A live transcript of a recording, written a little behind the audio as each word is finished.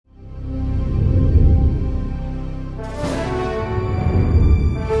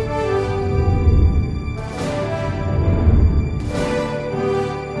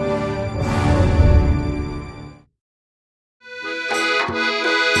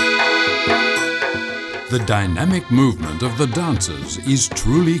The dynamic movement of the dancers is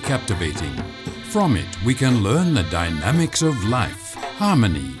truly captivating. From it, we can learn the dynamics of life,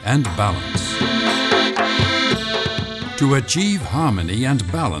 harmony and balance. To achieve harmony and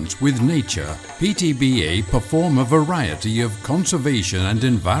balance with nature, PTBA perform a variety of conservation and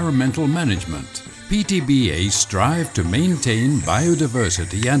environmental management. PTBA strive to maintain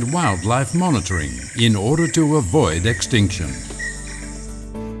biodiversity and wildlife monitoring in order to avoid extinction.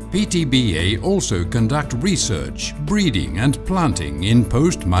 PTBA also conduct research, breeding and planting in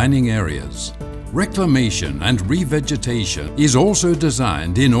post-mining areas. Reclamation and revegetation is also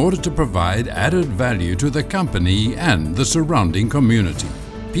designed in order to provide added value to the company and the surrounding community.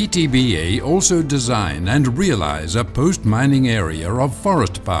 PTBA also design and realize a post-mining area of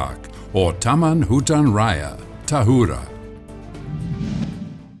Forest Park or Taman Hutan Raya, Tahura.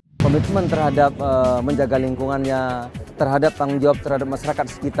 Komitmen terhadap menjaga lingkungannya, terhadap tanggung jawab terhadap masyarakat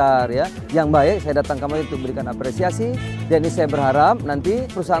sekitar ya, yang baik. Saya datang kemari untuk berikan apresiasi, dan ini saya berharap nanti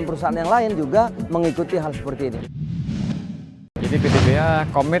perusahaan-perusahaan yang lain juga mengikuti hal seperti ini. Jadi PTBA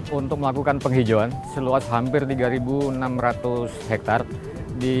komit untuk melakukan penghijauan seluas hampir 3.600 hektar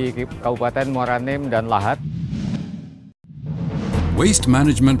di Kabupaten Muara Enim dan Lahat. Waste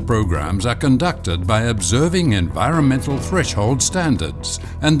management programs are conducted by observing environmental threshold standards,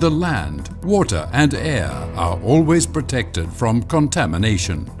 and the land, water and air are always protected from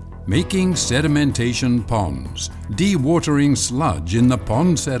contamination. Making sedimentation ponds, dewatering sludge in the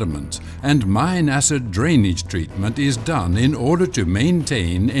pond sediment and mine acid drainage treatment is done in order to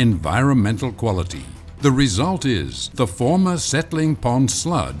maintain environmental quality. The result is the former settling pond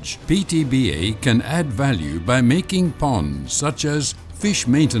sludge. PTBA can add value by making ponds such as fish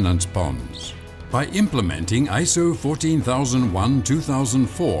maintenance ponds. By implementing ISO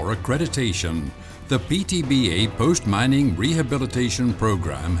 14001-2004 accreditation, the PTBA post-mining rehabilitation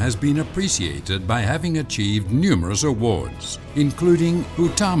program has been appreciated by having achieved numerous awards, including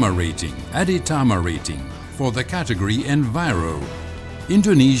Utama Rating, Aditama Rating for the category Enviro,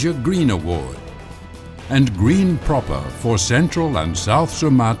 Indonesia Green Award, and Green Proper for Central and South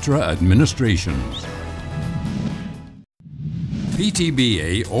Sumatra administrations.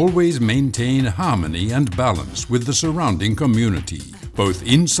 PTBA always maintain harmony and balance with the surrounding community, both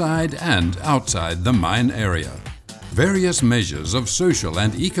inside and outside the mine area. Various measures of social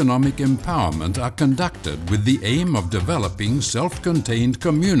and economic empowerment are conducted with the aim of developing self-contained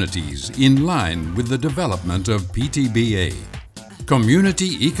communities in line with the development of PTBA.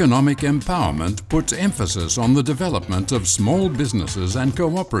 Community economic empowerment puts emphasis on the development of small businesses and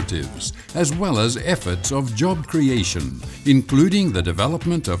cooperatives, as well as efforts of job creation, including the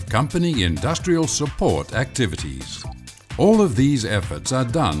development of company industrial support activities. All of these efforts are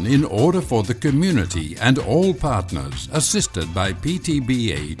done in order for the community and all partners, assisted by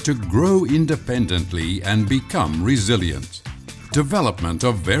PTBA, to grow independently and become resilient. Development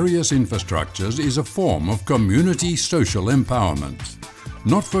of various infrastructures is a form of community social empowerment.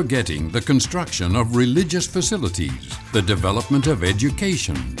 Not forgetting the construction of religious facilities, the development of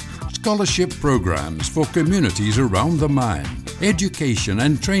education, scholarship programs for communities around the mine, education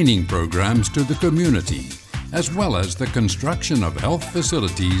and training programs to the community, as well as the construction of health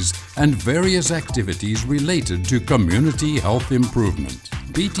facilities and various activities related to community health improvement.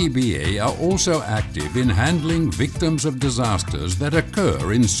 PTBA are also active in handling victims of disasters that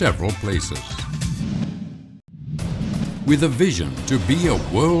occur in several places. With a vision to be a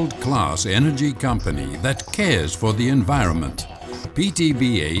world-class energy company that cares for the environment,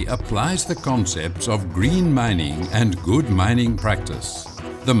 PTBA applies the concepts of green mining and good mining practice.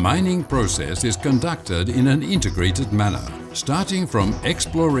 The mining process is conducted in an integrated manner, starting from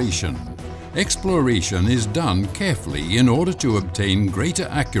exploration. Exploration is done carefully in order to obtain greater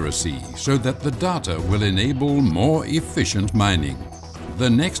accuracy so that the data will enable more efficient mining. The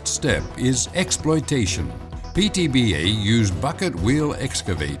next step is exploitation. PTBA use bucket wheel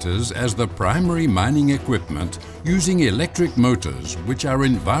excavators as the primary mining equipment using electric motors which are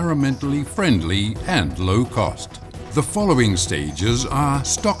environmentally friendly and low cost. The following stages are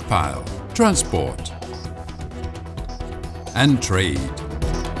stockpile, transport, and trade.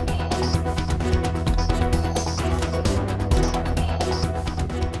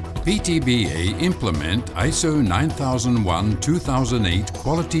 PTBA implement ISO 9001-2008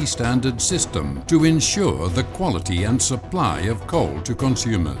 quality standard system to ensure the quality and supply of coal to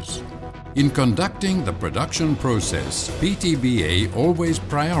consumers. In conducting the production process, PTBA always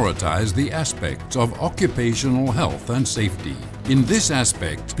prioritize the aspects of occupational health and safety. In this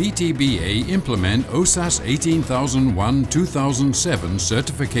aspect, PTBA implement OSAS 18001-2007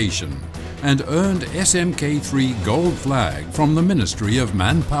 certification and earned SMK3 Gold Flag from the Ministry of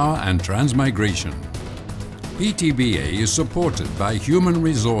Manpower and Transmigration. PTBA is supported by human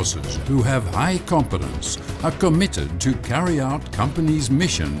resources who have high competence, are committed to carry out company's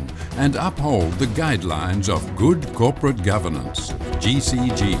mission and uphold the guidelines of good corporate governance,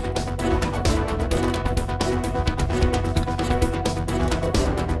 GCG.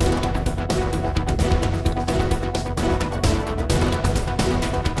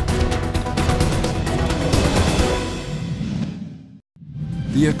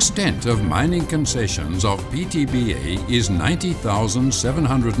 The extent of mining concessions of PTBA is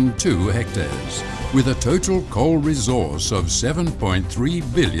 90,702 hectares, with a total coal resource of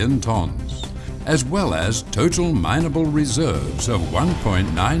 7.3 billion tons, as well as total mineable reserves of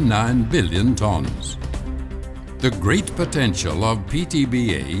 1.99 billion tons. The great potential of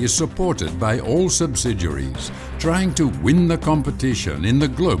PTBA is supported by all subsidiaries, trying to win the competition in the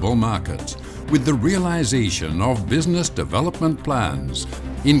global market, with the realization of business development plans,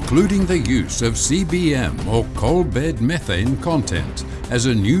 including the use of CBM or coal bed methane content as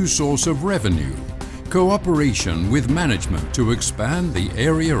a new source of revenue, cooperation with management to expand the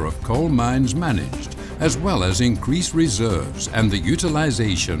area of coal mines managed, as well as increase reserves and the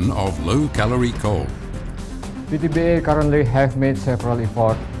utilization of low-calorie coal. PTBA currently have made several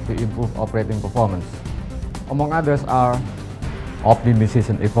efforts to improve operating performance. Among others are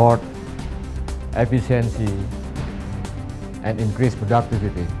optimization effort, efficiency, and increased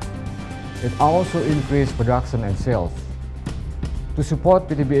productivity. It also increased production and sales. To support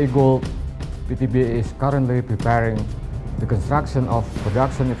PTBA goal, PTBA is currently preparing the construction of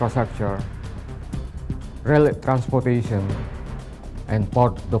production infrastructure, rail transportation, and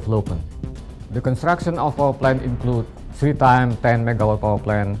port development. The construction of our plant includes 3x 10 MW power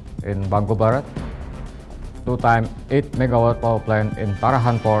plant in Bangko Barat, 2x 8 MW power plant in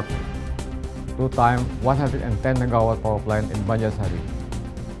Parahan Port, 2x 110 MW power plant in Banjarsari,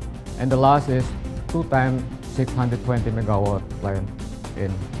 and the last is 2x 620 MW plant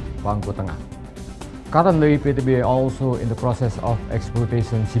in Bangko Tengah. Currently, PTBA also in the process of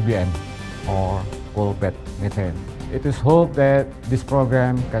exploitation CBM or coal bed methane. It is hoped that this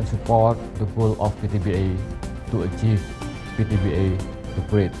program can support the goal of PTBA to achieve PTBA to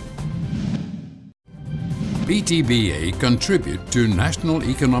great. PTBA contribute to national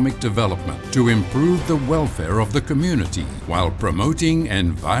economic development to improve the welfare of the community while promoting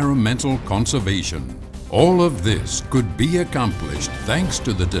environmental conservation. All of this could be accomplished thanks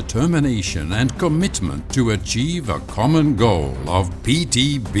to the determination and commitment to achieve a common goal of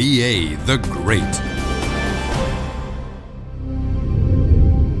PTBA the Great.